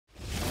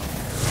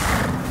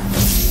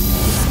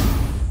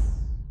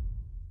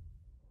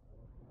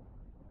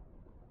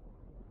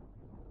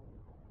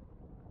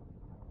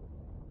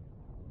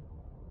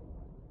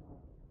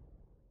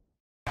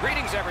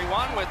Greetings,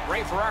 everyone, with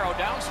Ray Ferraro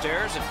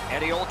downstairs and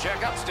Eddie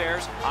Olczyk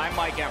upstairs. I'm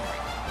Mike Emery.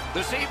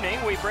 This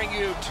evening, we bring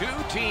you two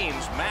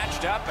teams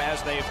matched up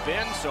as they've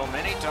been so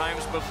many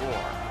times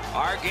before.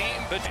 Our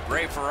game between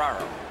Ray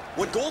Ferraro.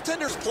 When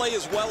goaltenders play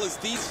as well as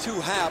these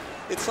two have,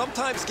 it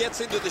sometimes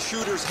gets into the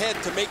shooter's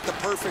head to make the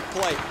perfect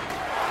play.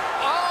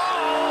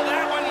 Oh,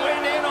 that one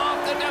went in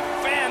off the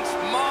defense.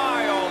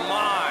 My, oh,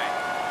 my.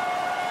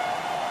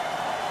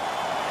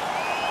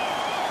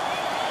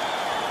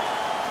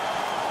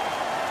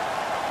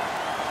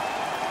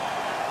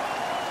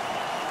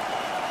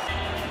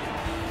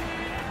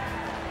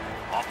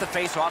 Off the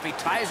face-off, he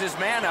ties his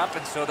man up,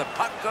 and so the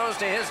puck goes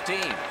to his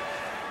team.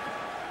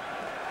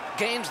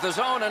 Gains the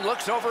zone and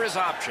looks over his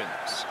options.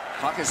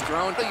 Puck is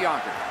thrown to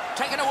Yager.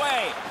 Taken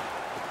away.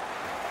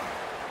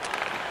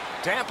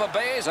 Tampa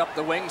Bay's up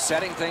the wing,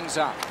 setting things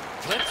up.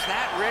 Flips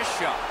that wrist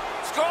shot.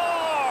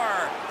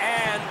 Score!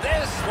 And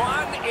this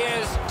one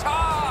is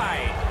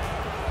tied.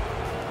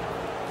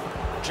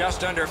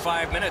 Just under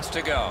 5 minutes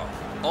to go.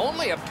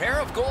 Only a pair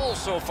of goals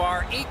so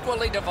far,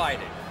 equally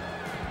divided.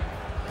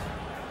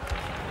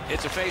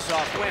 It's a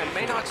face-off win.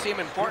 May not seem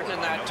important in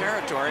that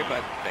territory,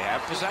 but they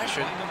have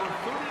possession.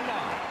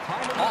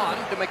 On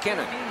to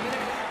McKinnon.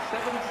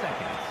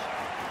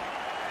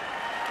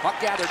 Puck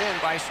gathered in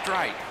by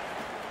Strite.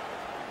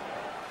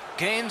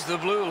 Gains the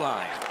blue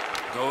line.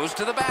 Goes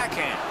to the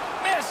backhand.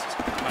 Missed!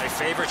 My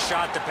favorite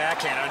shot, the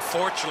backhand.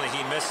 Unfortunately,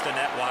 he missed the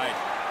net wide.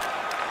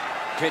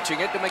 Pitching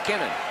it to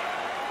McKinnon.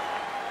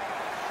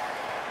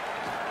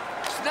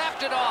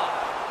 Snapped it off.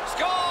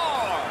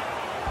 Score!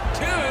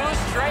 2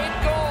 straight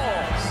goals.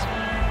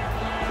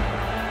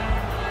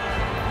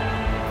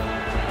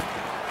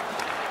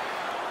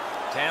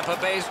 Tampa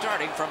Bay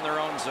starting from their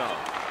own zone.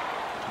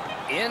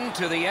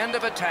 Into the end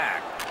of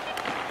attack.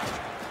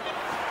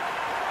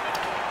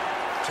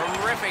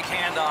 Terrific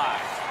hand-eye.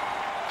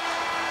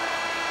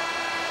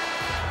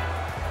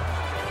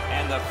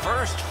 And the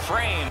first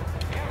frame.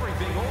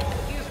 Everything old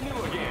is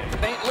new again.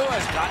 St.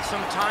 Louis got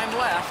some time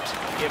left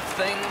if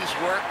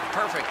things work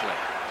perfectly.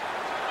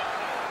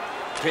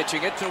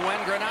 Pitching it to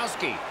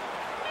Granowski.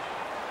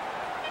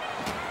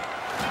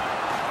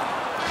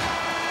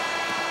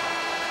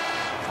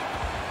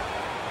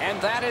 And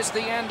that is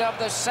the end of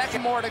the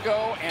second. More to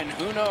go, and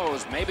who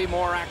knows, maybe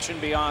more action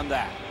beyond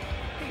that.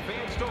 Hey,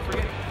 fans, don't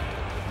forget.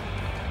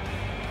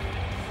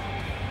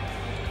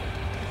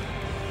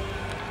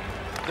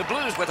 The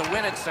Blues with a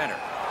win at center.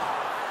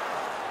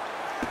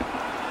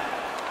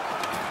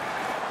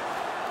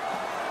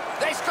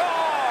 They score!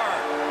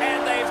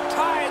 And they've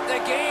tied the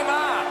game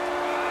up.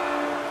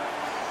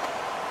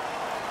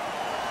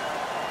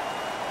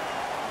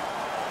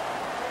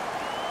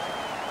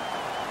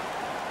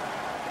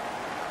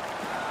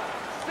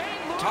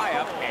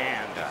 Tie-up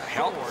and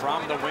help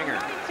from the winger.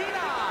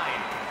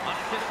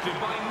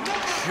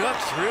 Shook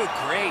through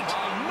great.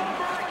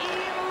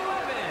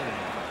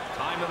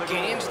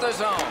 Gains the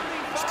zone.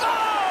 Score!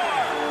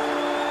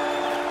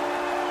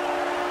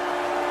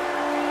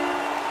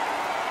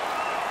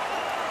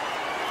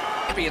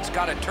 Maybe it's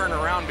got to turn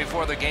around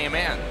before the game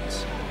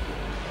ends.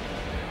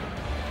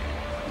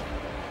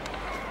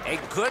 A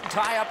good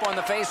tie-up on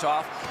the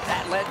face-off.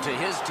 That led to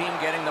his team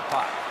getting the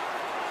puck.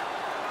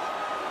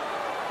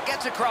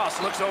 Gets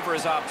across, looks over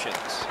his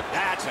options.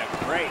 That's a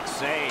great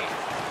save.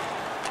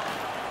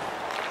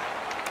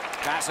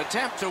 Pass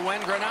attempt to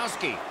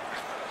Granowski.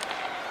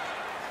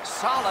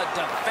 Solid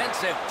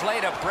defensive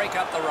play to break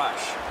up the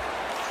rush.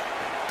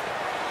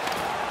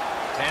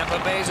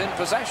 Tampa Bay's in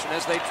possession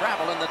as they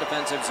travel in the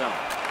defensive zone.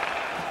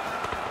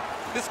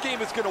 This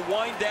game is going to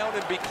wind down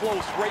and be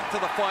close right to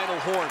the final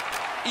horn.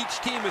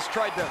 Each team has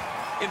tried to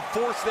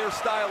enforce their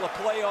style of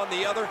play on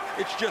the other.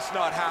 It's just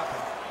not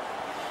happened.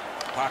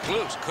 Puck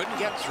loose, couldn't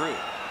get through.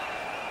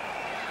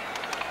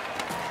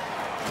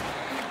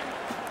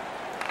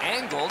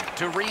 Angled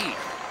to Reed.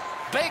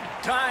 Big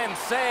time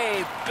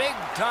save, big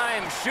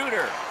time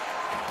shooter.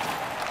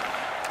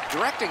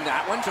 Directing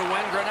that one to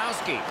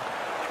Granowski.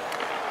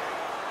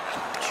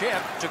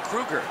 Chip to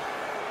Kruger.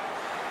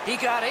 He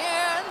got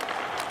in.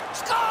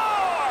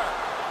 Score!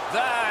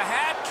 The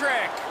hat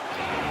trick.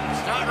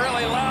 It's not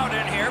really loud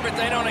in here, but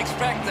they don't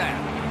expect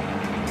that.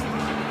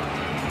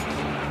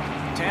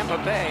 Tampa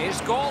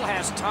Bay's goal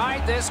has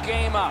tied this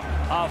game up.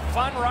 A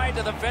fun ride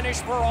to the finish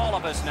for all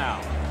of us now.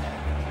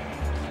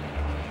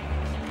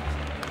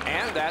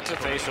 And that's a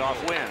face-off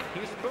win.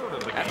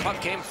 That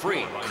puck came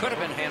free. Could have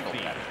been handled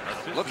better.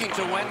 Looking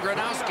to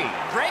Granowski.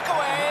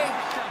 Breakaway.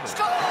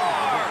 Score!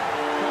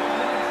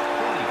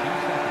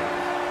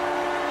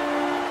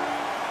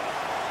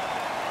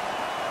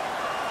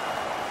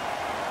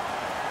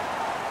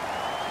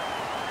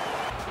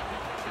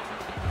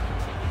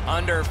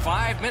 Under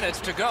 5 minutes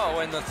to go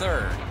in the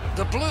third.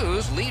 The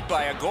Blues lead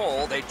by a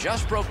goal. They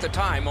just broke the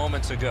tie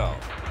moments ago.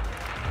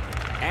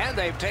 And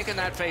they've taken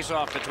that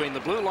face-off between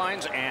the blue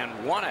lines and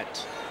won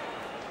it.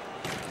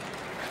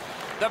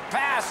 The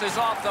pass is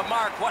off the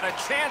mark. What a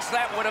chance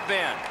that would have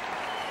been.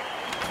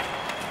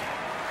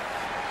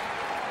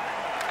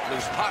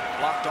 Loose puck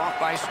blocked off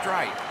by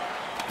Strite.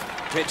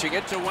 Pitching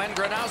it to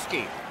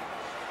Granowski.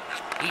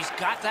 He's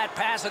got that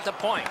pass at the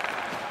point.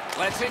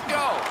 Lets it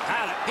go.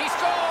 He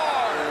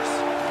scores!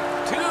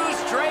 2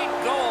 straight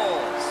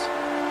goals.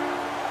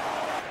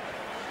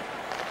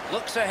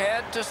 Looks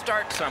ahead to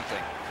start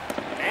something.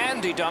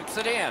 And he dumps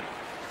it in.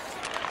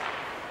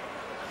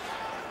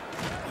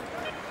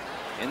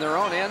 In their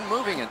own end,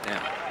 moving it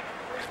now.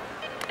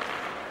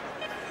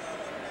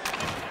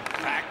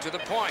 Back to the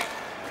point.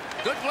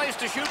 Good place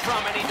to shoot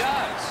from, and he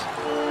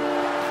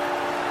does.